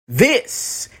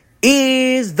This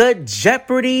is the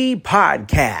Jeopardy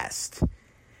Podcast.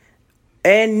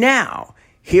 And now,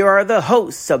 here are the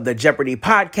hosts of the Jeopardy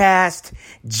Podcast,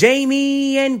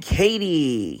 Jamie and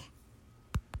Katie.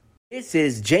 This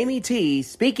is Jamie T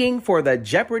speaking for the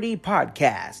Jeopardy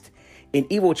Podcast, an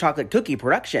Evil Chocolate Cookie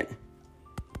production.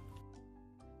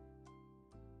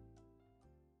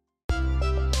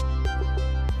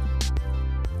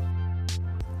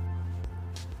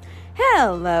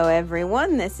 Hello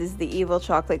everyone, this is the Evil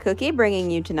Chocolate Cookie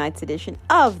bringing you tonight's edition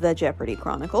of the Jeopardy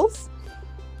Chronicles.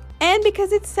 And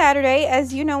because it's Saturday,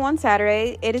 as you know on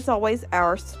Saturday, it is always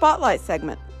our Spotlight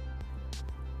segment.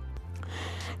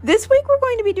 This week we're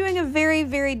going to be doing a very,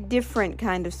 very different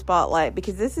kind of Spotlight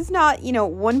because this is not,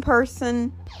 one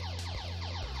person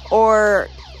or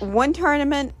one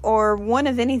tournament or one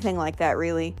of anything like that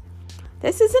really.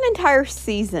 This is an entire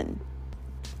season.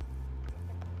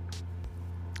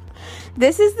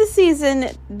 This is the season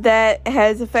that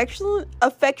has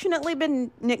affectionately been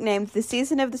nicknamed the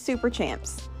season of the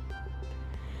Superchamps.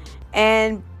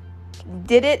 And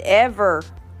did it ever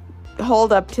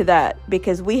hold up to that?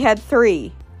 Because we had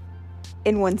 3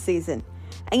 in one season.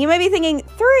 And you may be thinking,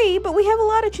 3, but we have a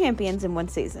lot of champions in one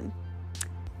season.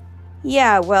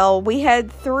 Yeah, well, we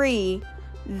had 3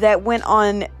 that went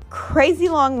on crazy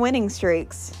long winning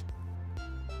streaks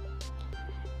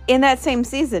in that same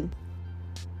season.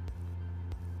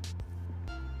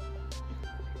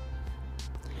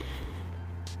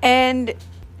 And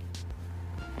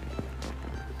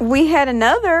we had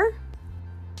another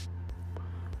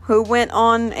who went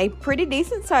on a pretty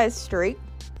decent sized streak.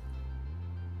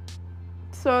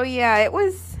 So yeah, it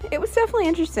was definitely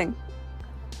interesting.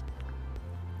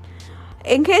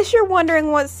 In case you're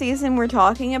wondering what season we're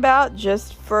talking about,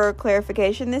 just for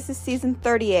clarification, this is season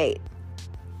 38.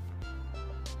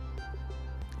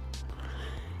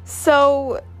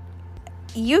 So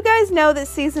you guys know that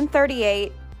season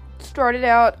 38 started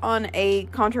out on a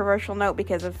controversial note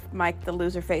because of Mike the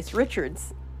Loser Face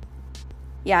Richards.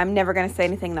 Yeah, I'm never going to say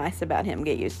anything nice about him.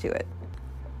 Get used to it.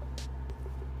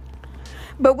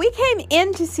 But we came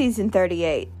into season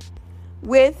 38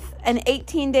 with an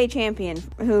 18-day champion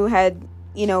who had,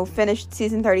 finished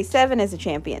season 37 as a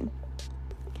champion.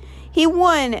 He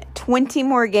won 20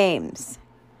 more games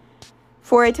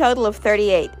for a total of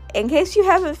 38. In case you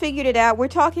haven't figured it out, we're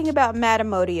talking about Matt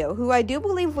Amodio, who I do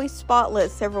believe we spotlit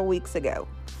several weeks ago.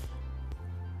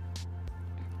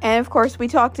 And of course, we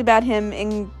talked about him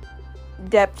in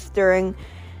depth during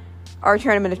our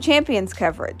Tournament of Champions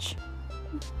coverage,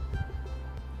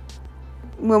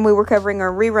 when we were covering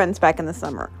our reruns back in the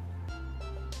summer.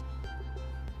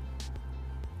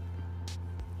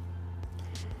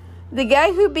 The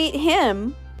guy who beat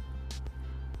him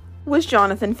was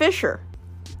Jonathan Fisher,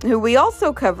 who we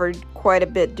also covered quite a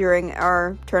bit during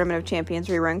our Tournament of Champions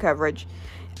rerun coverage.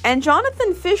 And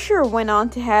Jonathan Fisher went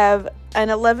on to have an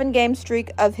 11-game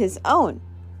streak of his own,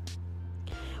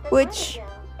 which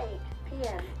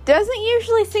doesn't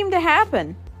usually seem to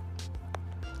happen.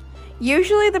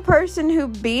 Usually the person who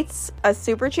beats a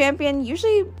super champion,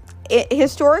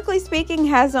 historically speaking,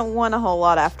 hasn't won a whole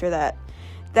lot after that.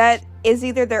 That is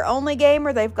either their only game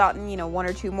or they've gotten, 1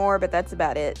 or 2 more, but that's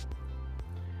about it.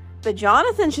 But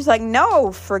Jonathan's just like,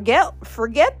 no, forget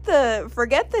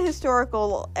the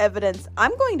historical evidence.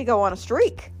 I'm going to go on a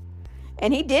streak.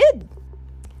 And he did.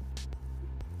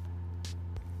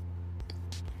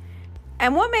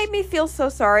 And what made me feel so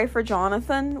sorry for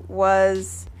Jonathan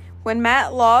was when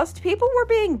Matt lost, people were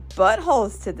being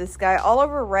buttholes to this guy all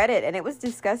over Reddit, and it was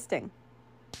disgusting.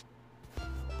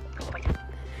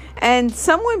 And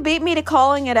someone beat me to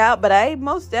calling it out, but I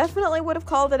most definitely would have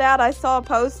called it out. I saw a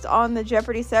post on the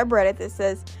Jeopardy subreddit that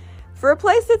says, for a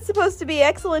place that's supposed to be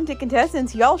excellent to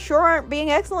contestants, y'all sure aren't being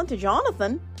excellent to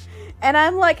Jonathan. And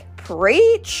I'm like,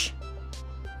 preach.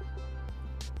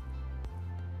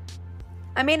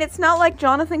 I mean, it's not like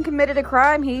Jonathan committed a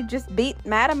crime. He just beat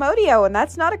Matt Amodio, and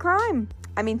that's not a crime.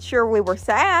 I mean, sure, we were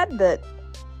sad, but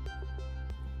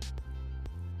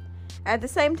at the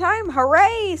same time,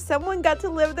 hooray! Someone got to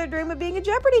live their dream of being a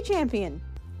Jeopardy champion.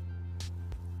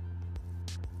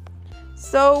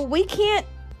 So we can't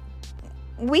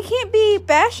be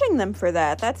bashing them for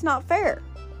that. That's not fair.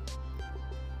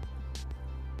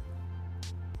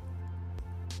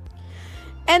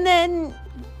 And then,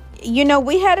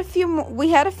 we had a few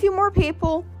more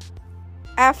people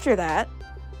after that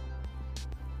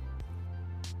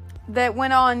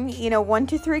went on, 1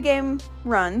 to 3 game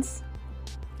runs.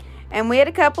 And we had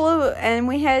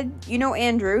we had,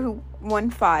 Andrew, who won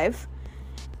 5.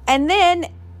 And then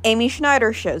Amy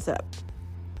Schneider shows up.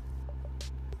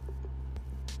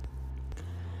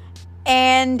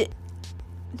 And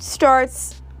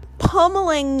starts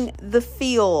pummeling the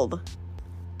field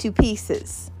to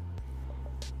pieces.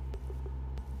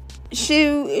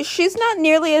 She's not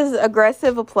nearly as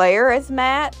aggressive a player as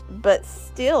Matt, but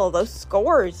still, those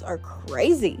scores are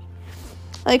crazy.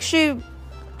 Like, she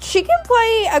can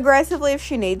play aggressively if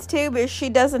she needs to, but she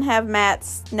doesn't have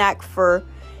Matt's knack for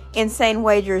insane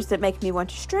wagers that make me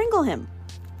want to strangle him.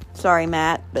 Sorry,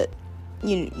 Matt, but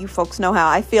you folks know how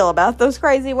I feel about those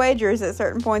crazy wagers at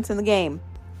certain points in the game.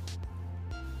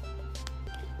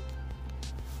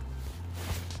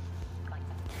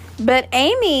 But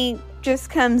Amy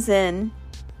just comes in,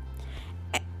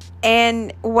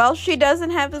 and while she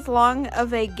doesn't have as long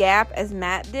of a gap as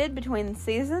Matt did between the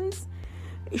seasons,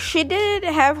 she did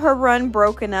have her run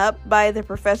broken up by the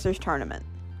Professor's Tournament.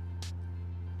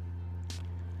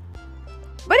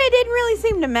 But it didn't really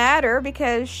seem to matter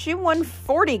because she won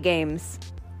 40 games.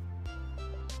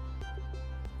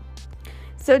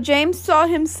 So James saw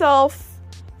himself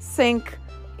sink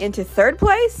into 3rd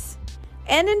place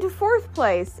and into 4th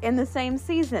place in the same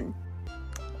season.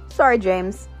 Sorry,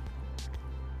 James.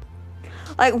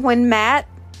 Like, when Matt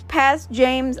passed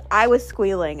James, I was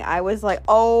squealing. I was like,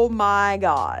 oh my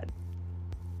God.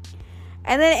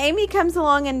 And then Amy comes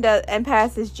along and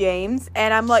passes James,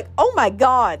 and I'm like, oh my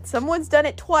God, someone's done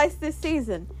it twice this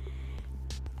season.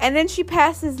 And then she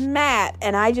passes Matt,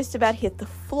 and I just about hit the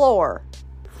floor.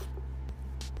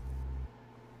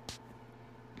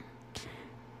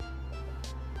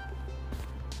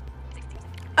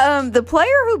 The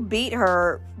player who beat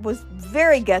her was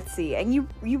very gutsy, and you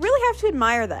really have to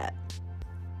admire that.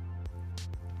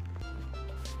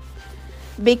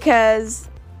 Because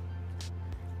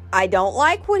I don't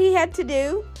like what he had to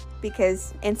do,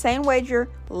 because insane wager,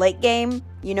 late game,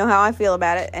 you know how I feel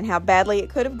about it and how badly it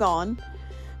could have gone.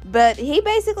 But he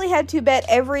basically had to bet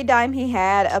every dime he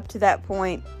had up to that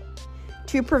point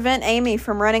to prevent Amy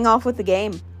from running off with the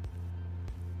game.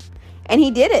 And he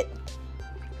did it.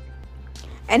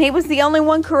 And he was the only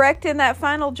one correct in that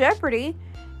final Jeopardy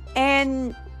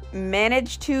and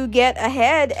managed to get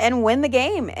ahead and win the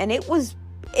game. And it was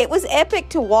epic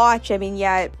to watch. I mean,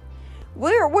 yeah,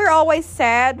 we're always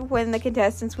sad when the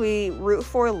contestants we root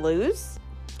for lose.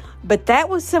 But that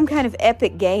was some kind of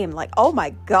epic game. Like, oh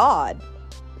my God.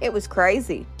 It was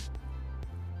crazy.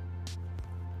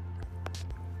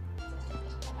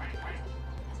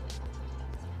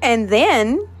 And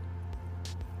then,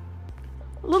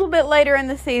 a little bit later in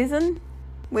the season,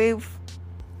 we've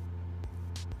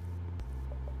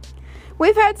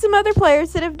had some other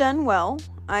players that have done well.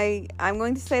 I'm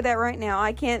going to say that right now.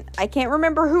 I can't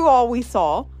remember who all we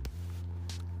saw.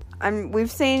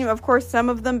 We've seen, of course, some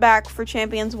of them back for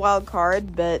Champions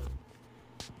Wildcard, but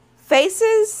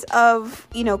faces of,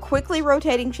 quickly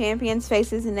rotating champions,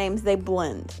 faces and names, they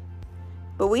blend.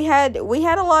 But we had a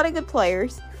lot of good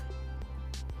players.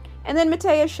 And then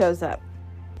Matea shows up.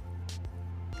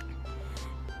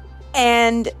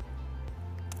 And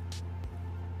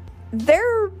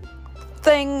their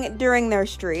thing during their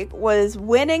streak was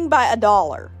winning by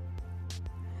 $1.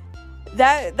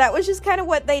 That was just kind of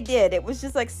what they did. It was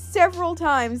just like several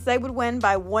times they would win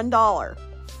by $1.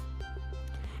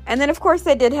 And then, of course,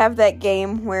 they did have that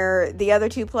game where the other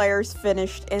two players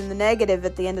finished in the negative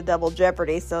at the end of Double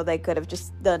Jeopardy, so they could have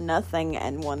just done nothing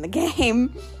and won the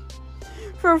game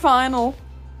for final.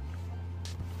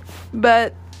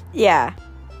 But, yeah.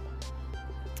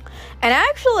 And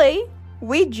actually,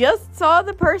 we just saw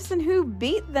the person who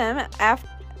beat them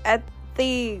at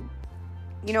the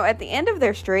end of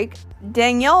their streak.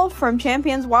 Danielle from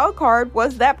Champions Wildcard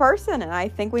was that person, and I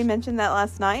think we mentioned that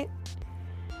last night.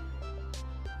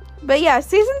 But yeah,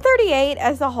 season 38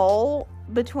 as a whole,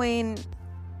 between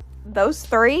those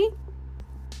three,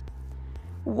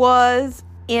 was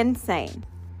insane.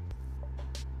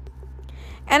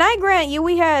 And I grant you,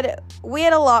 we had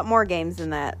a lot more games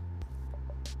than that.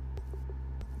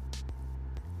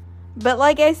 But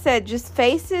like I said, just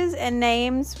faces and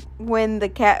names when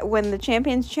the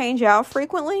champions change out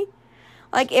frequently.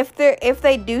 Like if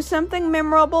they do something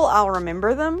memorable, I'll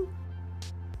remember them.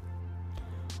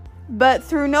 But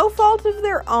through no fault of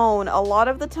their own, a lot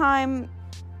of the time,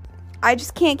 I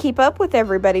just can't keep up with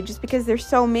everybody just because there's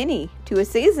so many to a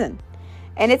season.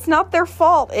 And it's not their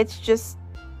fault. It's just,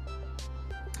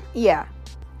 yeah.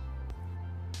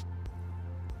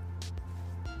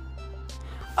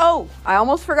 Oh, I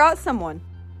almost forgot someone.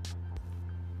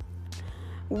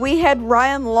 We had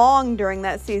Ryan Long during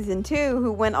that season too,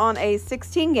 who went on a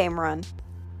 16-game run.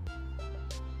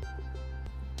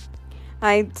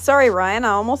 Sorry, Ryan, I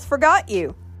almost forgot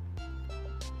you.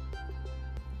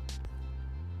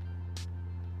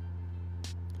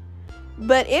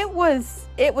 But it was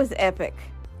epic.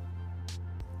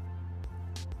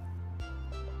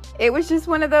 It was just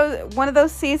one of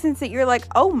those seasons that you're like,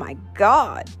 oh my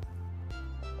God.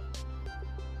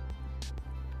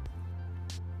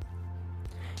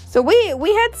 So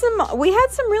we had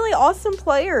some really awesome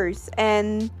players,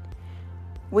 and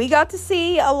we got to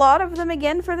see a lot of them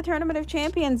again for the Tournament of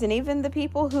Champions, and even the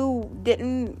people who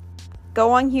didn't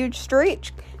go on huge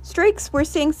streaks, we're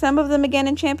seeing some of them again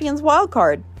in Champions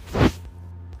Wildcard.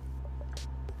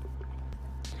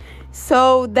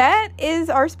 So that is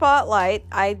our spotlight.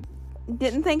 I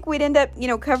didn't think we'd end up,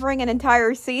 covering an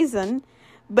entire season,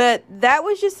 but that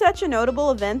was just such a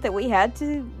notable event that we had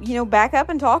to, back up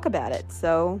and talk about it.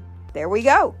 So there we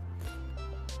go.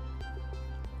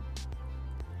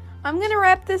 I'm going to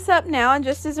wrap this up now, and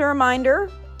just as a reminder,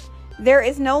 there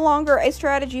is no longer a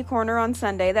strategy corner on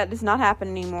Sunday. That does not happen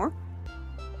anymore.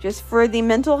 Just for the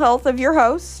mental health of your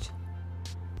host.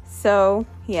 So,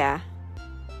 yeah.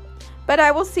 But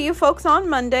I will see you folks on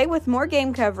Monday with more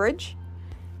game coverage.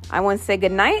 I want to say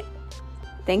good night.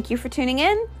 Thank you for tuning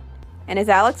in. And as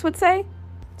Alex would say,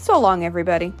 so long,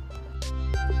 everybody.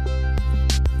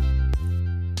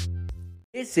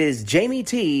 This is Jamie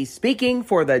T speaking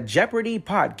for the Jeopardy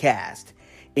podcast,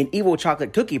 an Evil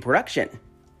Chocolate Cookie production.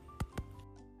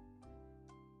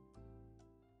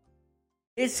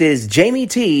 This is Jamie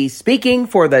T speaking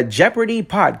for the Jeopardy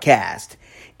podcast,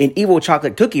 an Evil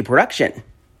Chocolate Cookie production.